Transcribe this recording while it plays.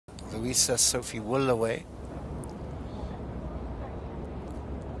Louisa Sophie Woolaway.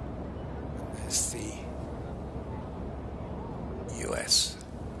 There's the US.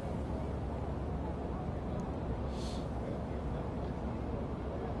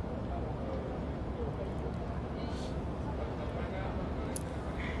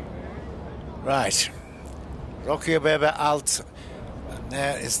 Right, Rokiabebe Alt, and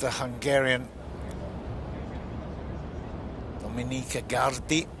there is the Hungarian Dominika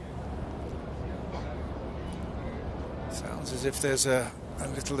Gardi. Sounds as if there's a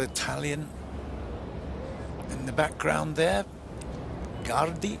little Italian in the background there,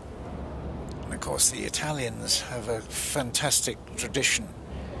 Gardi. And of course the Italians have a fantastic tradition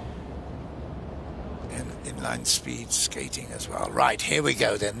in inline speed skating as well. Right, here we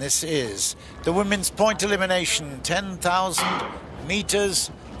go then. This is the women's point elimination, 10,000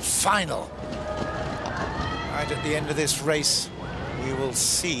 meters final. Right at the end of this race, we will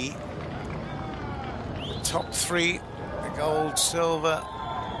see the top three, the gold, silver,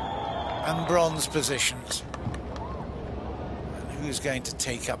 and bronze positions. And who's going to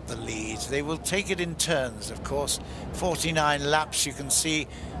take up the lead? They will take it in turns, of course. 49 laps, you can see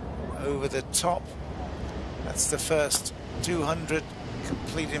over the top. That's the first 200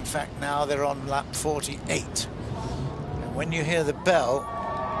 complete. In fact, now they're on lap 48. And when you hear the bell,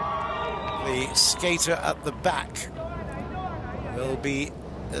 the skater at the back will be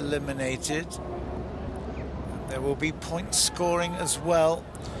eliminated. There will be point scoring as well.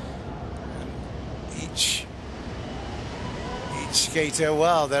 Each skater,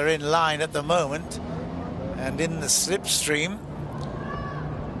 well, they're in line at the moment and in the slipstream,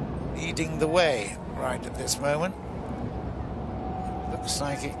 leading the way right at this moment. Looks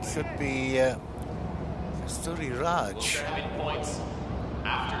like it could be Kasturi Raj.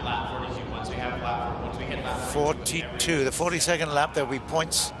 After lap 42, once we hit lap 42, the 42nd lap, there'll be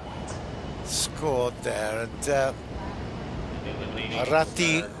points scored there. And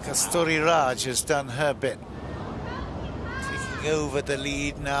Arati Kasturi Raj has done her bit, taking over the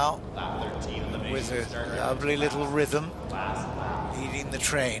lead now with a lovely little rhythm, leading the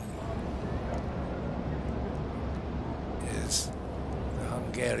train. Is the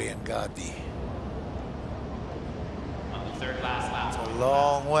Hungarian Gardi. It's a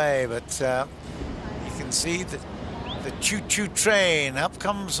long way, but you can see that the choo-choo train up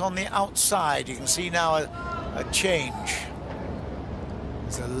comes on the outside. You can see now a change.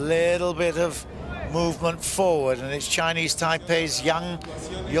 There's a little bit of movement forward, and it's Chinese Taipei's Yang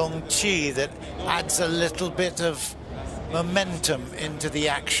Yongqi that adds a little bit of momentum into the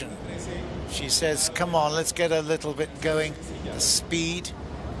action. She says, come on, let's get a little bit going. The speed.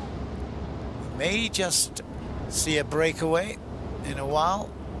 We may just see a breakaway in a while,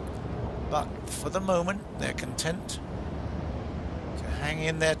 but for the moment they're content to hang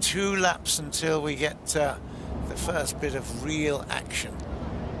in there 2 laps until we get the first bit of real action.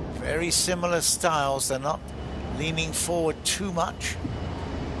 Very similar styles, they're not leaning forward too much,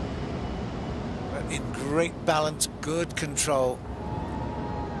 but in great balance, good control.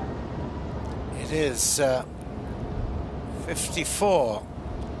 It is 54.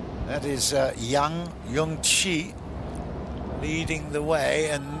 That is Yang Yongqi leading the way,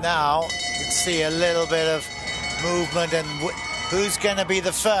 and now you can see a little bit of movement, and who's going to be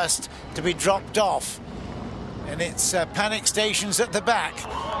the first to be dropped off? And it's panic stations at the back.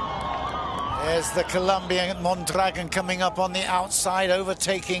 There's the Colombian Mondragon coming up on the outside,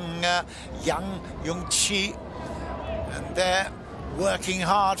 overtaking Yang Yongqi, and they're working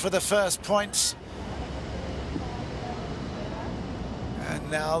hard for the first points. And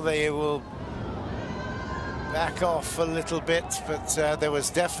now they will back off a little bit, but there was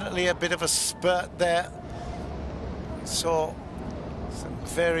definitely a bit of a spurt there. We saw some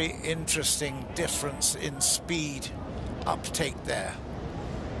very interesting difference in speed uptake there.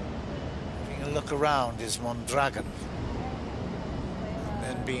 Having a look around is Mondragon, and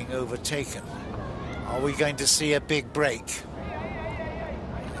then being overtaken. Are we going to see a big break?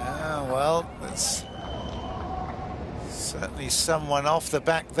 Well, that's certainly someone off the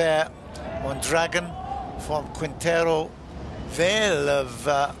back there. Mondragon from Quintero Vale of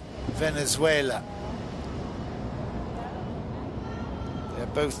Venezuela. They're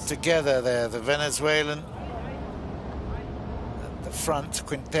both together there, the Venezuelan at the front,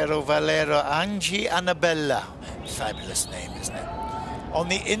 Quintero Valero, Angie Annabella. Fabulous name, isn't it? On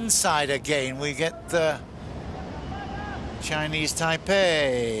the inside again, we get the Chinese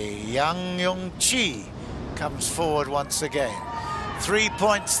Taipei, Yang Yongqi comes forward once again. 3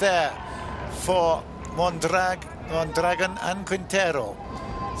 points there for Mondragon and Quintero.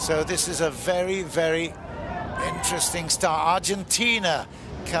 So this is a very, very interesting start. Argentina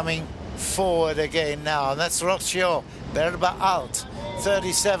coming forward again now, and that's Rocio Berba Alt.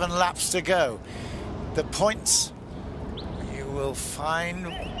 37 laps to go. The points you will find.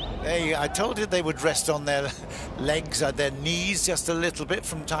 I told you they would rest on their legs or their knees just a little bit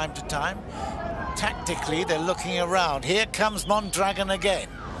from time to time. Tactically, they're looking around. Here comes Mondragon again.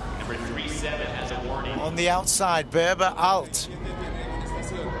 Number 37 has a warning. On the outside, Berba Alt.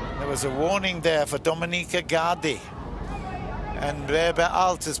 There was a warning there for Dominica Gardi. And Berba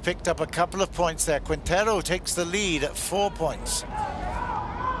Alt has picked up a couple of points there. Quintero takes the lead at 4 points.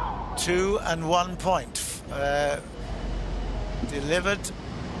 2 and 1 point. Delivered.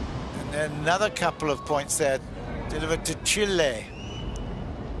 And another couple of points there. Delivered to Chile.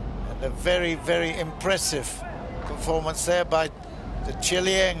 And a very, very impressive performance there by the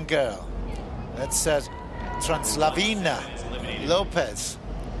Chilean girl. That's Translavina Lopez.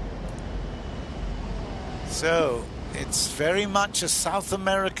 So it's very much a South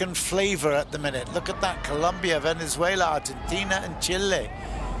American flavor at the minute. Look at that, Colombia, Venezuela, Argentina and Chile.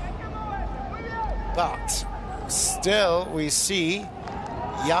 But still we see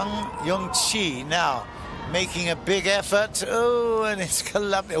Young Chi now making a big effort. Oh, and it's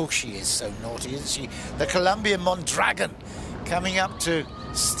Colombia. Oh, she is so naughty, isn't she? The Colombian Mondragon coming up to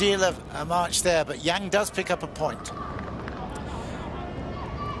steal a march there, but Yang does pick up a point.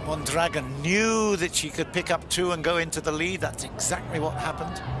 Mondragon knew that she could pick up 2 and go into the lead. That's exactly what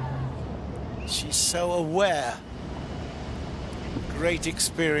happened. She's so aware. Great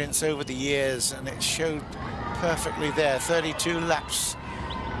experience over the years, and it showed perfectly there. 32 laps.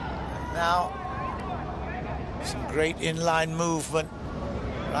 And now some great inline movement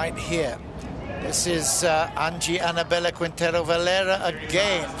right here. This is Angie Anabella Quintero Valera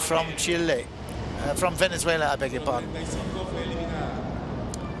again from Chile. From Venezuela, I beg your pardon.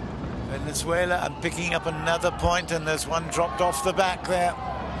 Venezuela, and picking up another point, and there's one dropped off the back there.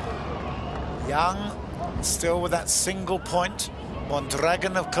 Young, still with that single point.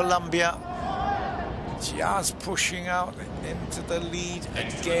 Mondragon of Colombia, just pushing out into the lead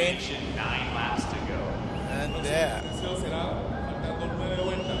again. 9 laps to go. And there.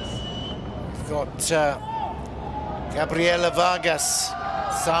 We've got Gabriela Vargas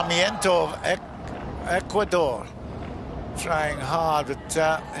Sarmiento of Ecuador trying hard, but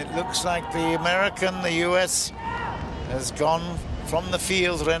it looks like the American, the US, has gone from the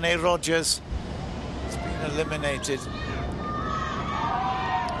field. Rene Rogers has been eliminated.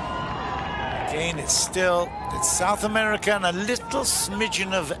 Again, it's South America and a little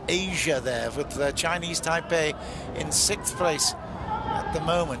smidgen of Asia there, with the Chinese Taipei in 6th place at the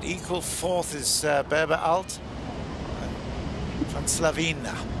moment. Equal 4th is Berba Alt and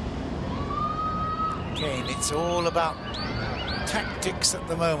Translavina. Again, it's all about tactics at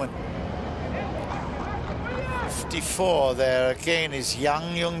the moment. 54 there again is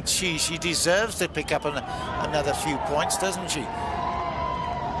Young Chi. She deserves to pick up another few points, doesn't she?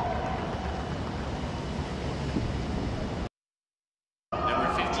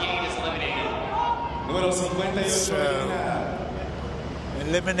 Number 58 is eliminated. So,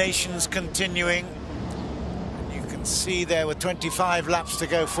 eliminations continuing. And you can see there with 25 laps to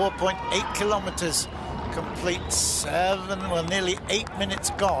go, 4.8 kilometers complete, nearly 8 minutes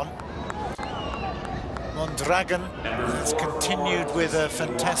gone. Mondragon has continued with a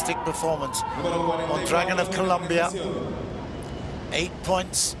fantastic performance. Mondragon of Colombia, 8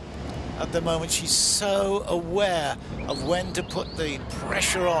 points at the moment. She's so aware of when to put the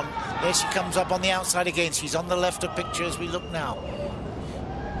pressure on. There she comes up on the outside again. She's on the left of picture as we look now.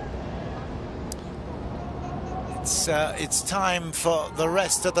 It's time for the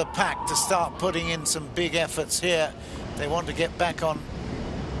rest of the pack to start putting in some big efforts here. They want to get back on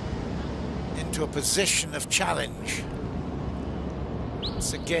into a position of challenge.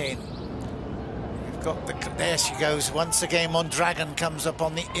 Once again, we've got there she goes. Once again, Mondragon comes up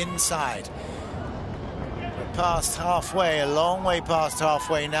on the inside. We're past halfway, a long way past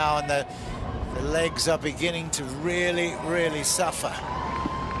halfway now, and the legs are beginning to really suffer.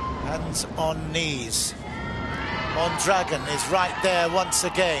 Hands on knees. Mondragon is right there once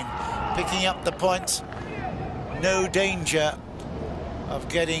again, picking up the points. No danger of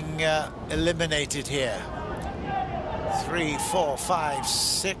getting eliminated here. 3, 4, 5,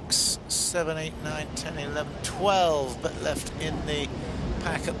 6, 7, 8, 9, 10, 11, 12 but left in the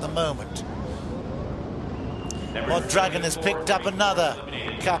pack at the moment. Mondragon has picked up another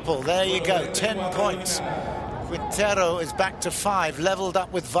couple. There you go, 10 points. Quintero is back to 5, leveled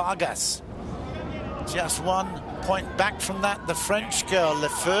up with Vargas. Just 1 point back from that. The French girl,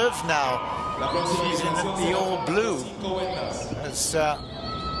 Lefebvre now. She's in the all blue. Has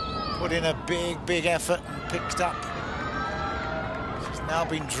put in a big effort and picked up. She's now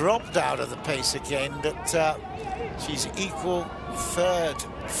been dropped out of the pace again, but she's equal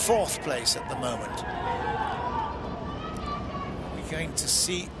fourth place at the moment. We're going to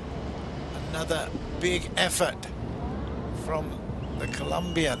see another big effort from the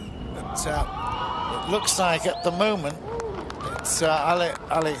Colombian, but it looks like at the moment it's Andrea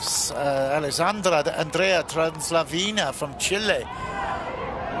Translavina from Chile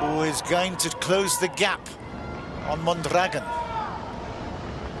who is going to close the gap on Mondragon.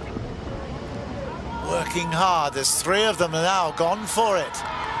 Working hard. There's three of them now gone for it.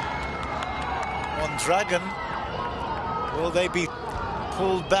 Mondragon, will they be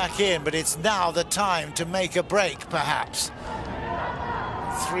pulled back in? But it's now the time to make a break, perhaps.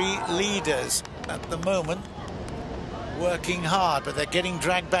 Three leaders at the moment working hard, but they're getting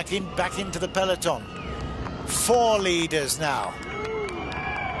dragged back into the peloton. Four leaders now.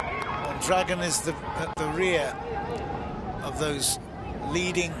 Mondragon is at the rear of those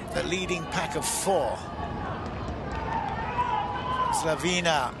the leading pack of four.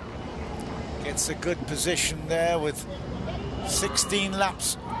 Slavina gets a good position there with 16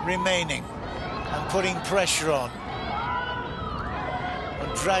 laps remaining and putting pressure on.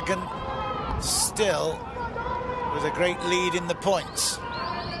 Mondragon still with a great lead in the points.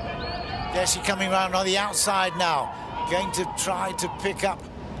 There she coming around on the outside now, going to try to pick up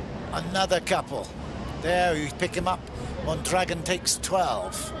another couple. There, you pick him up. Mondragon takes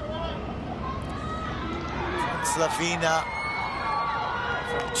 12. Slavina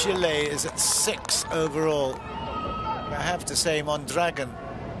from Chile is at 6 overall. I have to say, Mondragon,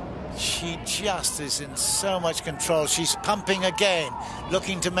 she just is in so much control. She's pumping again,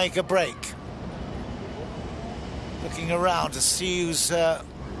 looking to make a break. Looking around to see who's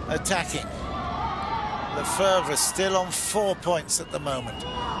attacking. Lefebvre still on 4 points at the moment.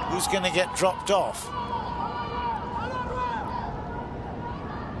 Who's going to get dropped off?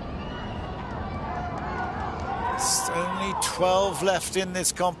 There's only 12 left in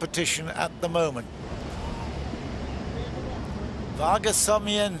this competition at the moment. Vargas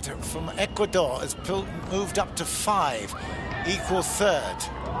Sarmiento from Ecuador has moved up to 5, equal third.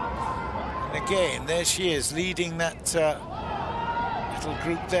 And again, there she is, leading that little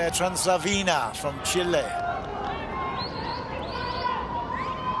group there. Translavina from Chile.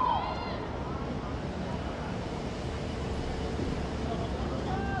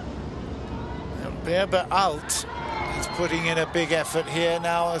 Berber Alt is putting in a big effort here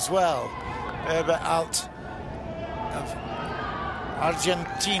now as well. Berber Alt of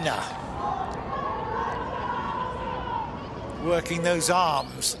Argentina. Working those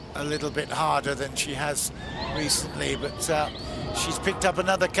arms a little bit harder than she has recently, but she's picked up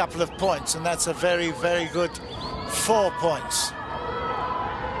another couple of points, and that's a very, very good 4 points.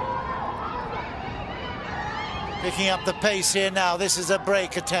 Picking up the pace here now. This is a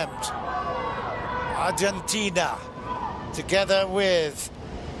break attempt. Argentina, together with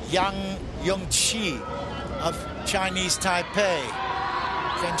Yang Yongqi of Chinese Taipei.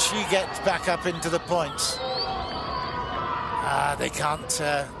 Can she get back up into the points? They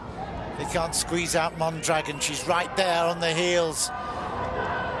can't squeeze out Mondragon. She's right there on the heels.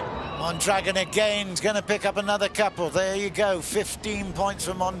 Mondragon again is going to pick up another couple. There you go, 15 points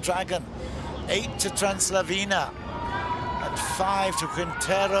for Mondragon, 8 to Translavina, and 5 to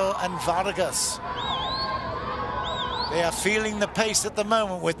Quintero and Vargas. They are feeling the pace at the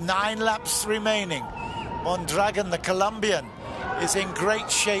moment with 9 laps remaining. Mondragon, the Colombian, is in great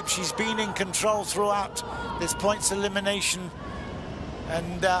shape. She's been in control throughout this points elimination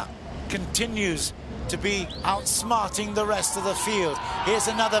and continues to be outsmarting the rest of the field. Here's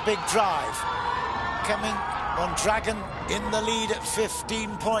another big drive. Coming, Mondragon in the lead at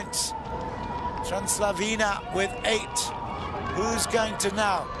 15 points. Translavina with 8. Who's going to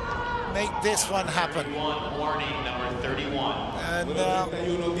now make this one happen? 31, warning number 31. And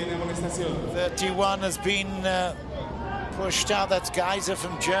 31 has been pushed out. That's Geiser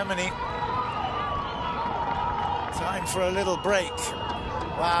from Germany. Time for a little break.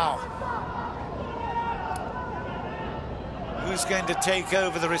 Wow. Who's going to take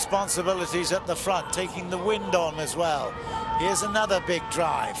over the responsibilities at the front, taking the wind on as well? Here's another big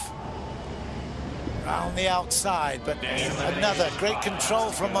drive. Around the outside, but another great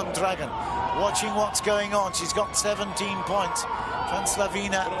control from Mondragon. Watching what's going on. She's got 17 points.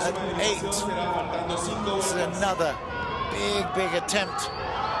 Translavina at 8. This is another big attempt.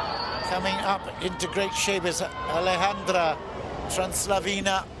 Coming up into great shape is Alejandra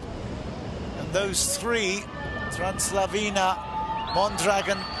Translavina. And those three, Translavina,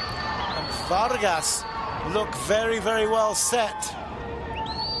 Mondragon and Vargas, look very, very well set.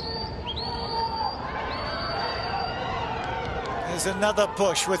 Here's another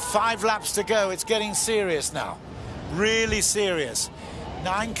push with 5 laps to go. It's getting serious now. Really serious.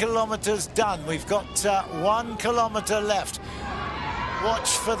 9 kilometers done. We've got 1 kilometer left.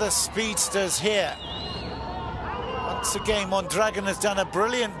 Watch for the speedsters here. Once again, Mondragon has done a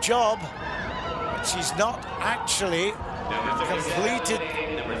brilliant job. But she's not actually completed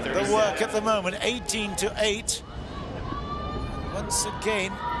the work at the moment. 18-8. Once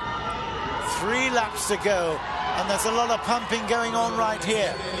again, 3 laps to go. And there's a lot of pumping going on right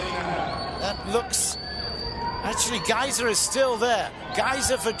here. That looks... Actually, Geiser is still there.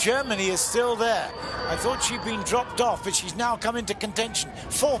 Geiser for Germany is still there. I thought she'd been dropped off, but she's now come into contention.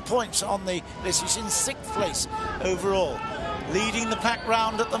 4 points on the list. She's in 6th place overall, leading the pack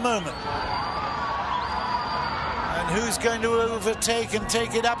round at the moment. And who's going to overtake and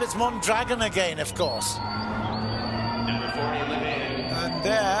take it up? It's Mondragon again, of course. And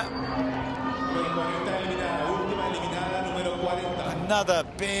there... Another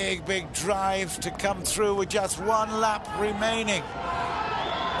big drive to come through with just 1 lap remaining.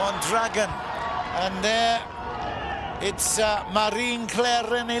 Mondragon. And there it's Marie-Claire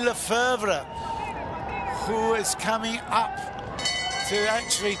René Lefebvre who is coming up to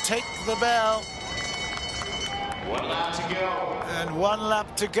actually take the bell. 1 lap to go. And 1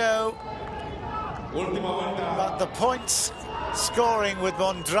 lap to go. But the points scoring with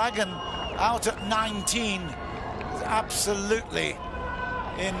Mondragon out at 19 is absolutely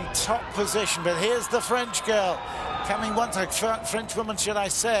in top position. But here's the French girl coming once, a French woman, should I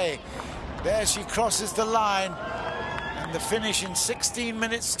say. There she crosses the line, and the finish in 16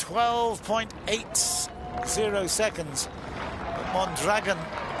 minutes 12.80 seconds. But Mondragon,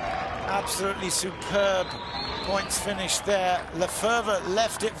 absolutely superb points finish there. Lefebvre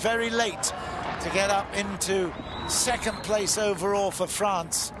left it very late to get up into 2nd place overall for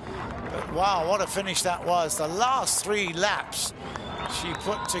France. But wow, what a finish that was. The last 3 laps she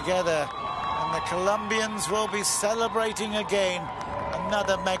put together, and the Colombians will be celebrating again.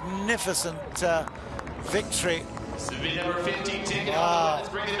 Another magnificent victory. Wow.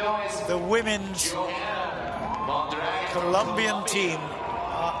 The women's Colombian team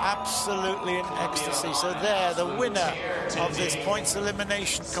are absolutely in ecstasy. So there, the winner of this points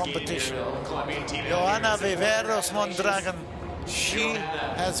elimination competition, Johanna Viveros Mondragon. She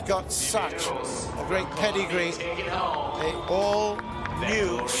has got such a great pedigree. They all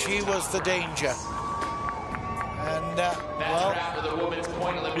knew she was the danger. And, well,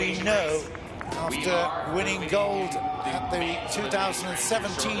 we know after winning gold at the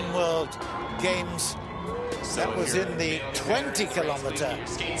 2017 World Games, that was in the 20-kilometer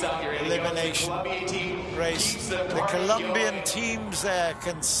elimination race. The Colombian teams there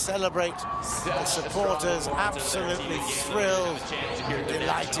can celebrate. The supporters absolutely thrilled,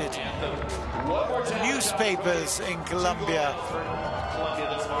 delighted. Newspapers in Colombia,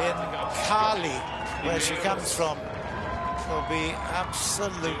 in Cali, where she comes from, will be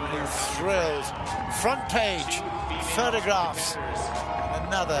absolutely thrilled. Front page photographs.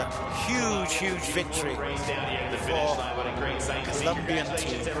 Another huge victory for the Colombian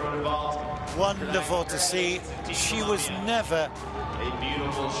team. Wonderful to see. She was never in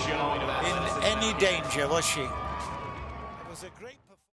any danger, was she?